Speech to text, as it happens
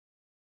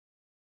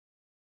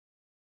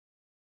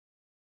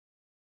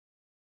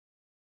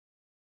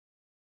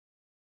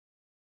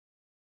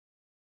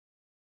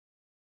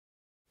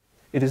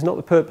It is not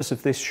the purpose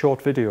of this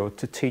short video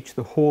to teach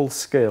the whole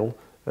skill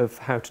of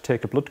how to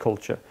take a blood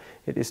culture.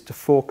 It is to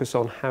focus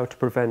on how to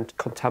prevent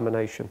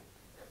contamination.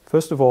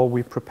 First of all,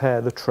 we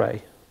prepare the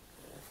tray.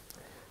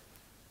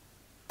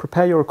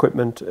 Prepare your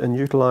equipment and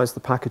utilise the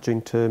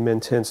packaging to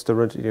maintain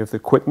sterility of the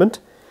equipment.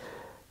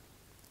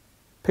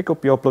 Pick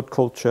up your blood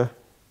culture,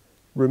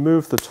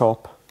 remove the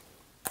top,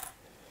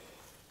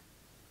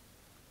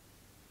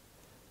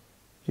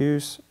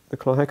 use the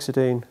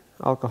chlorhexidine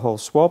alcohol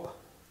swab,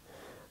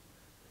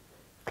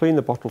 clean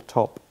the bottle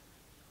top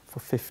for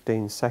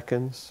 15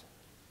 seconds,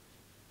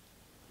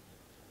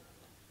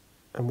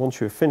 and once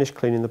you have finished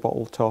cleaning the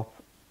bottle top,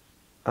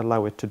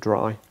 allow it to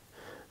dry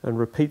and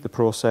repeat the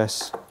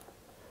process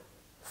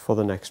for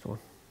the next one.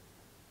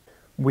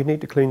 We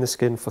need to clean the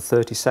skin for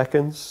 30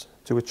 seconds.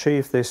 To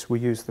achieve this, we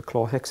use the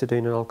chlorhexidine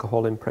and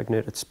alcohol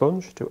impregnated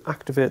sponge. To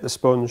activate the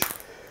sponge,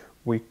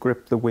 we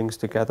grip the wings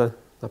together.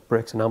 That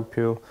breaks an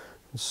ampule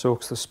and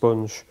soaks the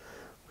sponge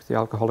with the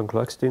alcohol and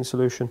chlorhexidine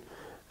solution,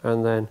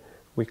 and then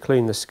we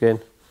clean the skin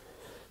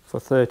for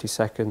 30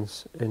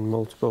 seconds in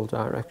multiple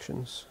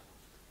directions.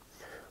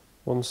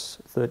 Once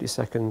 30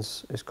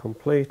 seconds is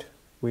complete,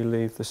 we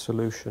leave the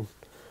solution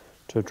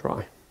to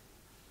dry.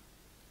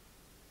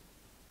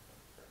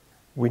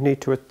 We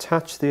need to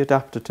attach the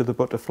adapter to the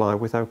butterfly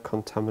without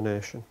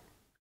contamination.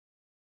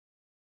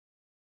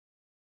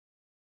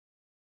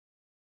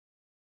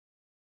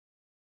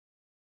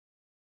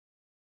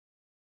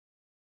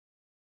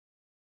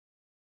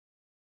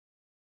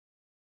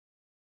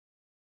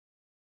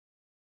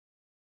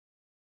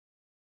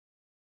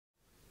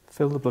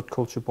 Fill the blood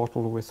culture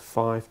bottle with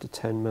 5 to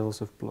 10 ml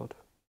of blood.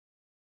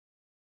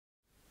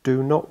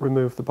 Do not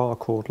remove the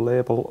barcode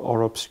label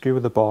or obscure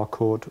the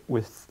barcode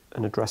with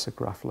an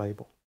addressograph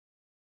label.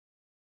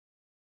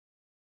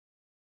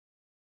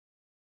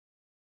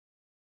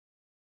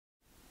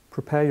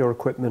 Prepare your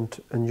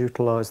equipment and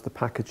utilise the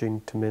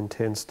packaging to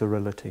maintain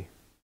sterility.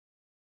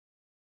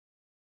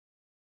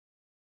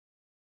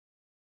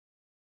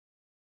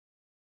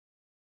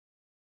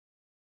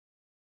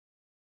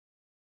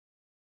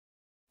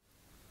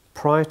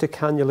 Prior to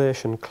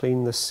cannulation,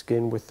 clean the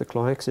skin with the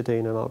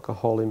chlorhexidine and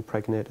alcohol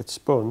impregnated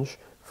sponge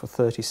for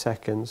 30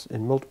 seconds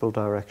in multiple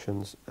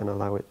directions and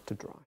allow it to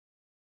dry.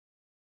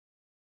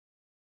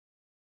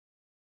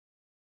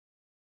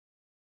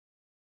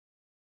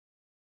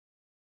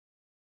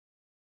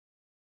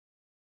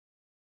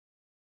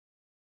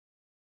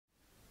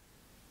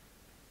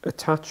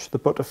 Attach the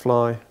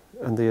butterfly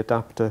and the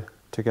adapter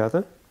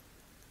together.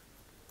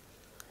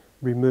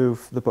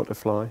 Remove the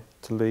butterfly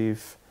to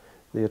leave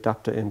the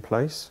adapter in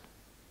place.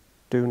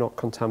 Do not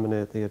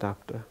contaminate the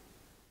adapter.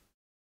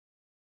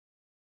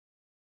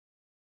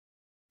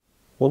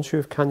 Once you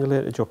have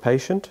cannulated your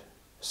patient,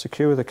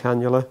 secure the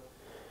cannula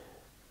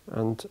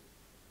and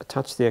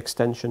attach the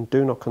extension.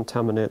 Do not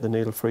contaminate the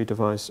needle-free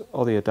device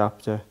or the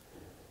adapter.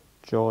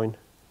 Join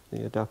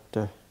the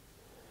adapter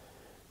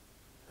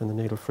and the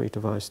needle-free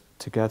device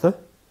together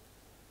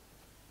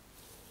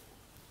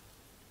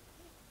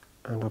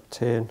and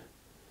obtain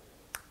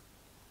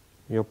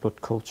your blood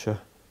culture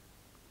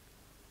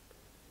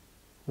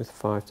with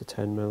 5 to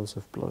 10 ml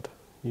of blood,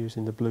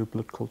 using the blue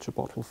blood culture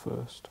bottle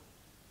first.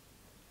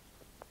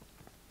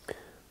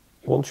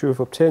 Once you have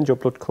obtained your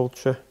blood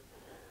culture,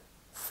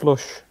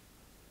 flush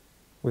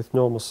with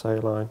normal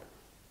saline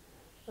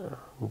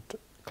and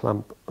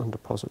clamp under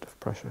positive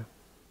pressure.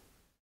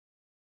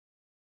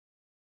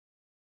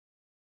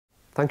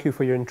 Thank you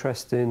for your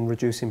interest in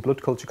reducing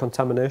blood culture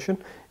contamination.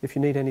 If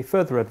you need any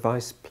further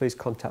advice, please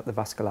contact the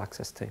Vascular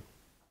Access Team.